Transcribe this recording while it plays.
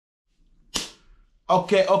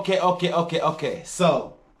Okay.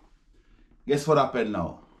 So, guess what happened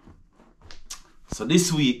now? So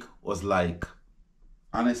this week was like,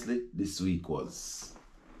 honestly, this week was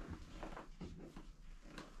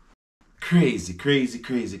crazy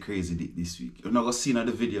this week. You're not gonna see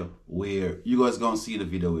another video where you guys gonna see the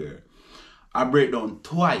video where I break down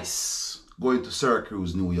twice going to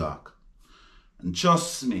Syracuse, New York. And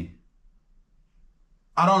trust me,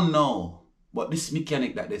 I don't know, but this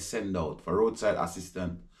mechanic that they send out for roadside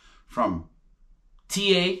assistant from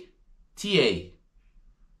TA,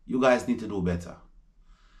 you guys need to do better.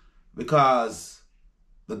 Because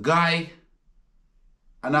the guy,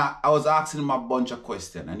 and I was asking him a bunch of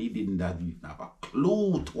questions and he didn't have a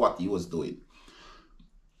clue to what he was doing.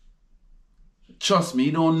 Trust me,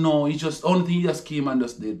 he don't know. He just, only thing he just came and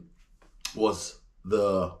just did was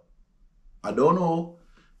I don't know,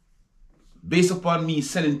 based upon me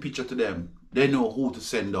sending picture to them, they know who to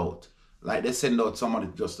send out. Like they send out somebody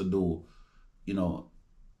just to do, you know,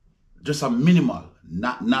 just a minimal,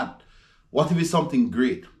 not, what if it's something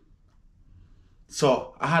great?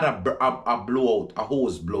 So I had a blowout, a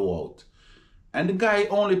hose blowout. And the guy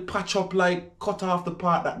only patch up, like cut off the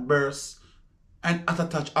part that burst and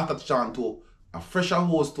attach onto a fresher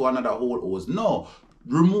hose to another whole hose. No,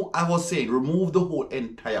 remove the whole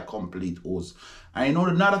entire complete hose. And you know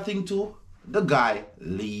another thing too? The guy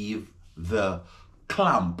leave the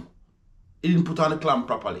clamp. He didn't put on the clamp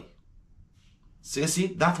properly. So you see,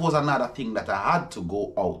 that was another thing that I had to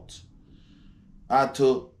go out.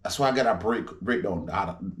 That's why I got a breakdown.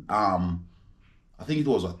 I think it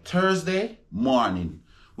was a Thursday morning,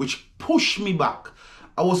 which pushed me back.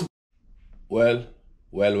 I was, well.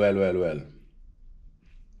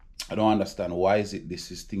 I don't understand why is it this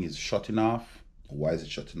thing is shutting off. Why is it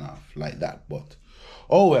shutting off like that? But,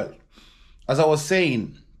 oh well. As I was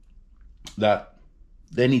saying, that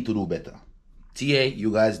they need to do better. TA,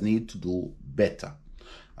 you guys need to do better.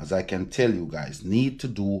 As I can tell you guys, need to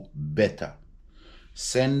do better.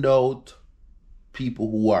 Send out people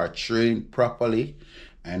who are trained properly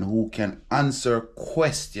and who can answer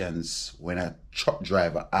questions when a truck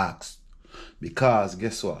driver asks. Because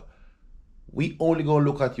guess what? We only gonna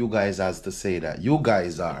look at you guys as to say that you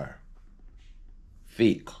guys are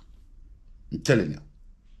fake. I'm telling you.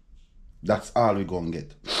 That's all we're gonna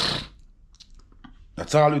get.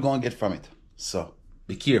 That's all we're gonna get from it. So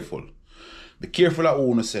be careful. Be careful at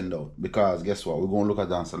who you send out. Because guess what? We're gonna look at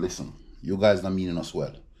that and say, listen, you guys not meaning us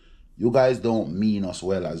well. You guys don't mean us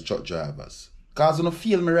well as truck drivers. Because you don't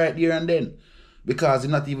feel me right there and then. Because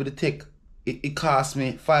it's not even the tech. It cost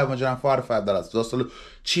me $545 just to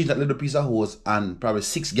change that little piece of hose and probably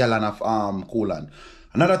 6 gallons of coolant.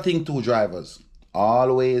 Another thing too, drivers,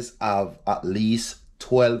 always have at least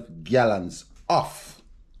 12 gallons of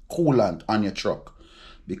coolant on your truck.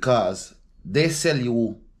 Because they sell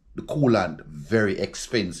you the coolant very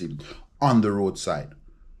expensive on the roadside.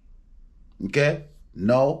 Okay?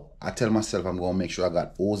 Now, I tell myself I'm going to make sure I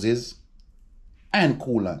got hoses and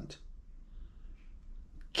coolant.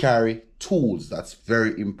 Carry tools. That's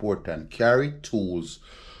very important. Carry tools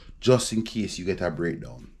just in case you get a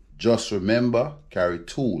breakdown. Just remember, carry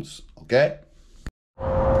tools. Okay?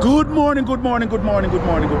 Good morning.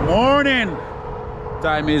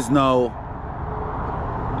 Time is now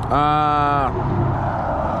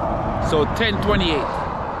so 10:28.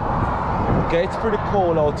 Okay, it's pretty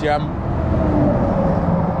cold out here.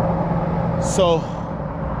 So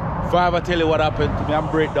if I ever tell you what happened to me, I'm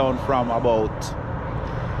breakdown from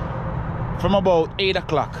about 8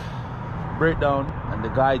 o'clock. Breakdown, and the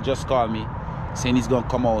guy just called me saying he's gonna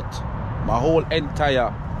come out. My whole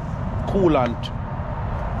entire coolant,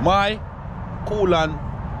 my coolant,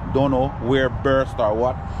 don't know where burst or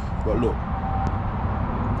what, but look,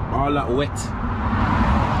 all that wet.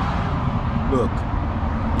 Look,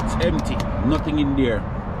 it's empty, nothing in there.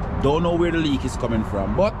 Don't know where the leak is coming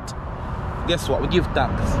from, but guess what? We give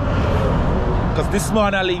thanks. Because this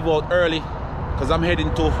morning I leave out early because I'm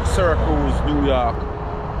heading to Syracuse, New York.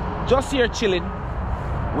 Just here chilling,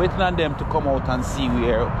 waiting on them to come out and see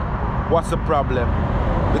what's the problem.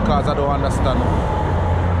 Because I don't understand.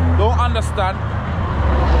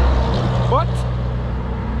 But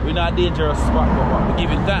we're in a dangerous spot, but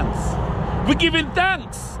we're giving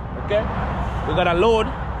thanks. Okay? We got a load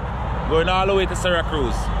going all the way to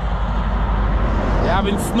Syracuse. They're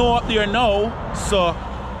having snow up there now, so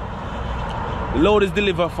the load is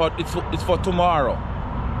delivered it's for tomorrow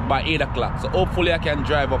by 8 o'clock. So hopefully I can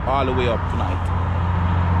drive up all the way up tonight.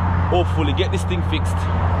 Hopefully get this thing fixed,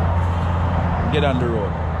 get on the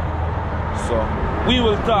road. So we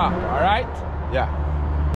will talk, alright? Yeah.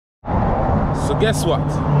 So guess what?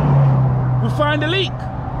 We find the leak.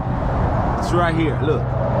 It's It's right here, look.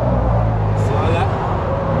 See all that?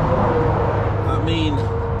 I mean,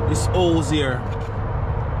 this hose here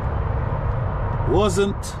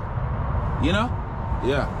wasn't, you know?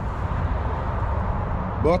 Yeah.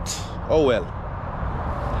 But, oh well.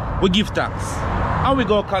 We give thanks. And we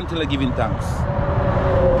go continue giving thanks.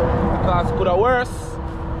 Because it could have worse.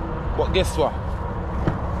 But guess what?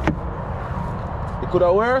 It could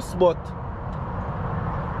have worse, but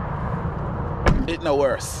it no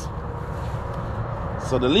worse.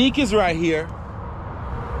 So the leak is right here.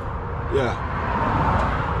 Yeah.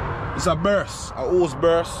 It's a burst, a hose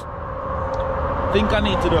burst. I think I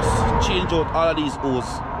need to just change out all of these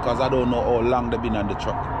hoses because I don't know how long they've been on the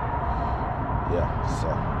truck. Yeah, so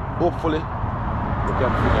hopefully we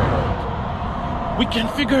can figure it out. We can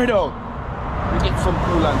figure it out. We get some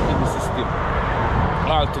coolant in the system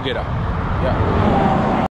all together.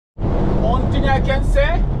 Yeah. One thing I can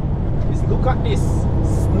say is look at this.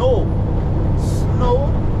 Snow. Snow.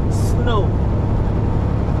 Snow.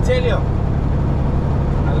 I tell you,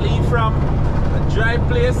 I leave from a dry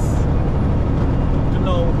place to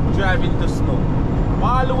now drive into snow. I'm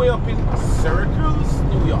all the way up in Syracuse,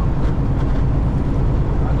 New York.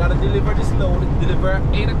 I gotta deliver this load, deliver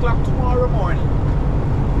at 8 o'clock tomorrow morning.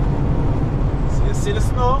 So you see the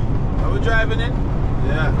snow? Are we driving in?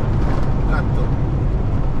 Yeah. Got to.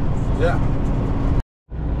 Yeah.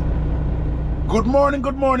 Good morning,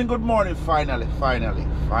 good morning, good morning. Finally.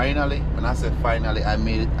 When I say finally, I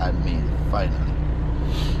made it, finally.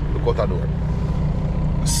 Look out the door.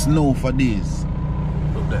 Snow for days.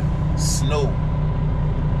 Look there. Snow.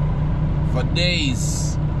 For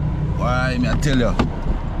days. Why, me I tell you.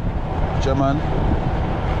 Chairman.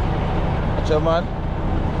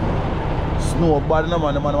 Snow bad no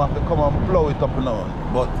man, the man have to come and plow it up now.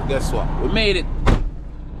 But guess what? We made it.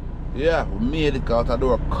 Yeah, we made it out of the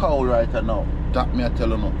door cold right now. That me I tell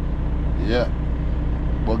you now. Yeah.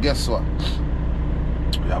 But guess what?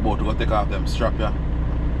 We're about to go take off them strap ya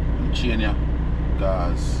and chain ya.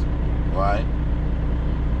 Because why?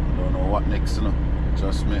 I don't know what next, you know.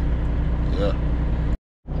 Trust me. Yeah.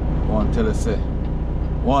 Want to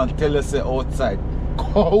tell you say outside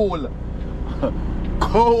cold.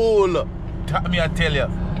 Cold. That me I tell you.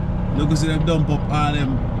 Look, see them dump up all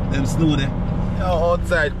them snow there. You know,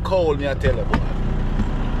 outside cold, me I tell you, boy.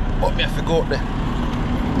 But me have to go up there.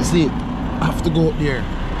 You see it? I have to go up there.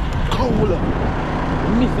 Cold.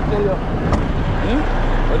 Me have to tell you.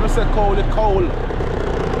 When I say cold, it's cold.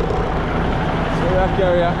 So I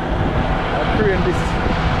carry I crane this.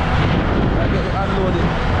 I get it unloaded.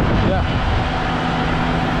 Yeah.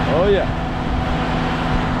 Oh yeah.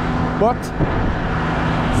 But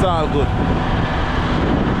it's all good.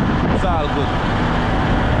 It's all good.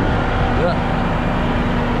 Yeah.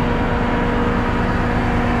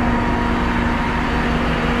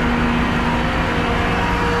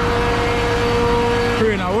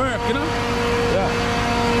 Crane at work, you know? Yeah.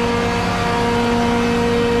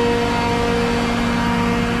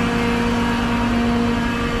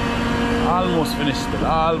 Almost finished still.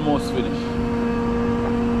 Almost finished.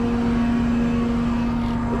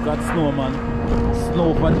 Look at snow, man.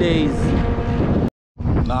 Snow for days.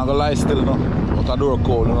 Now I'm gonna lie still, you know. Out the door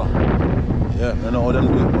cold, you know. Yeah, you know how them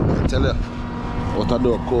do it, but I tell you. Out the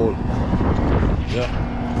door cold. Yeah.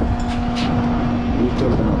 You tell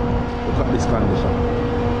me now. Look at this condition.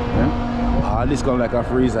 Yeah? Ah, this come like a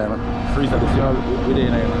freezer, you know. Freezer this year within,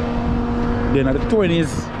 you know. Then at the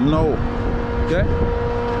 20s, no. Okay?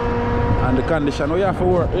 And the condition, we have to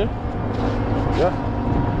work, yeah? Yeah?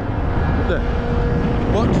 Look there.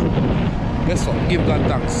 But, guess what? Give God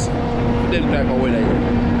thanks for them type of weather here.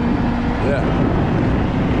 Yeah.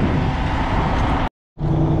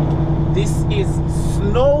 This is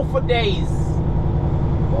snow for days.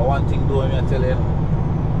 But one thing do I tell you.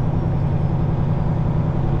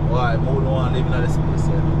 Why? More don't want to live in this place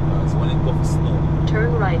here. Because when it comes to snow.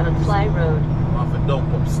 Turn right on Fly Road. You have to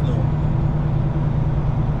dump up snow.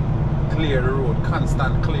 Clear the road.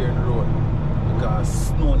 Constant clear the road. Because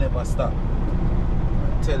snow never stops.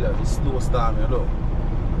 Tell you, the snowstorm, you know.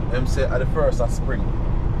 Them say at the first of spring.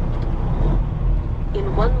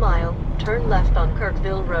 In 1 mile, turn left on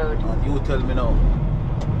Kirkville Road. And you tell me now,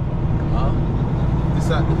 if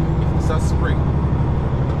it's a spring,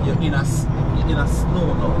 you're in a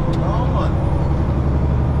snow now. No man.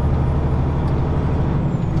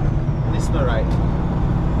 This not right.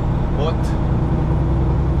 But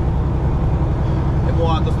they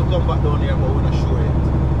want us to come back down here, but we're not sure yet.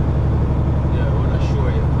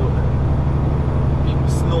 Sure, people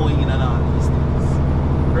snowing and all these things.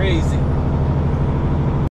 Crazy.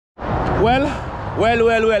 Well.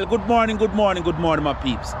 Good morning, my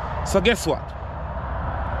peeps. So guess what?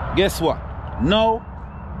 Now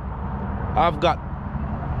I've got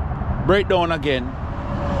breakdown again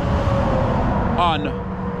on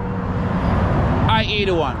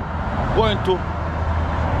I-81 going to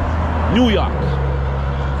New York.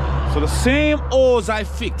 So the same hose I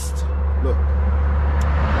fixed. Look,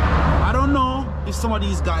 I don't know if some of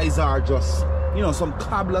these guys are just, you know, some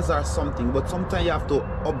cobblers or something, but sometimes you have to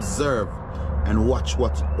observe and watch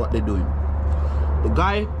what they're doing. The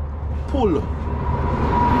guy pull the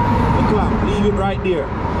clamp, leave it right there.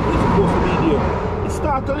 It's supposed to be there. It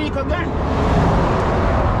started to leak again.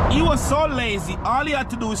 He was so lazy, all he had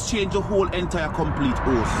to do is change the whole entire complete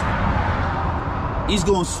hose. He's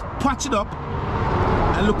going to patch it up,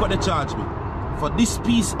 and look what they charged me. For this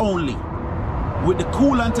piece only, with the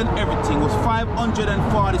coolant and everything, was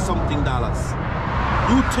 $540 something.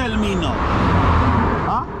 You tell me now.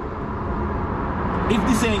 Huh? If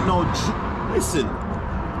this ain't no... Listen.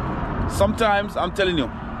 Sometimes, I'm telling you,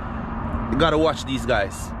 you gotta watch these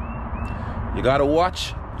guys. You gotta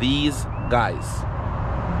watch these guys.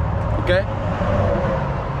 Okay?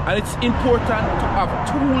 And it's important to have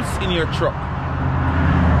tools in your truck.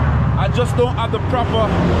 I just don't have the proper...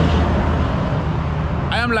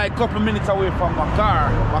 I am like a couple minutes away from my car.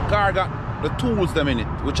 My car got the tools them in it,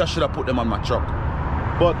 which I should have put them on my truck.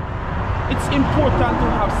 But it's important to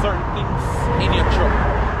have certain things in your truck.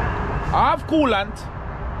 I have coolant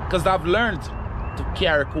because I've learned to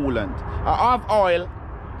carry coolant. I have oil.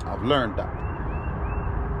 I've learned that.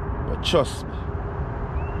 But trust me,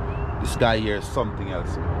 this guy here is something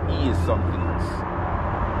else. He is something else.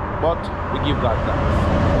 But we give God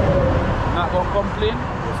thanks. Not gonna complain,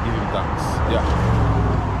 just give him thanks. Yeah.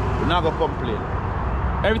 We're not gonna complain.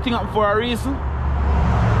 Everything happened for a reason.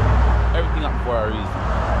 Everything happened for a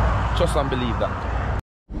reason. Trust and believe that.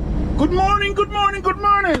 Good morning, good morning, good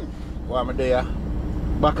morning. Why am I there?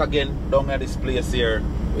 Back again down at this place here.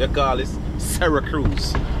 What you call this?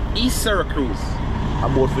 Syracuse. East Syracuse.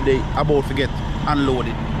 About to get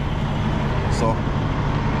unloaded. So,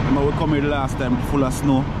 remember we come here the last time full of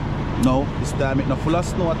snow. No, this time it's not full of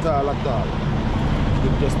snow at all.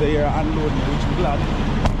 It's just there unloading, which I'm glad.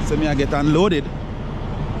 So me I get unloaded,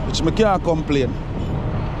 which I can't complain.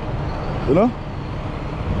 You know?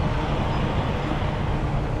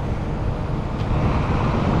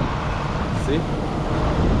 See?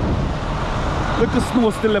 Look, the snow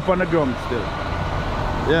still up on the ground still.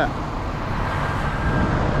 Yeah.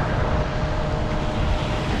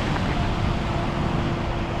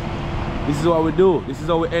 This is what we do. This is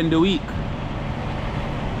how we end the week.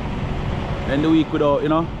 End the week without, you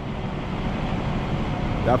know.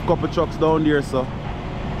 We have a couple trucks down there, so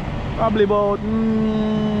probably about,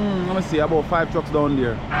 let me see, about 5 trucks down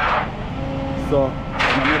there. So,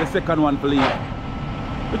 I made the second one to leave.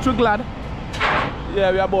 Which we're glad.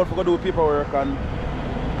 Yeah, we're about to go do paperwork and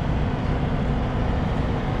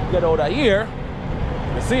get out of here.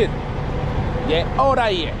 You see it? Get out of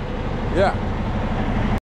here. Yeah.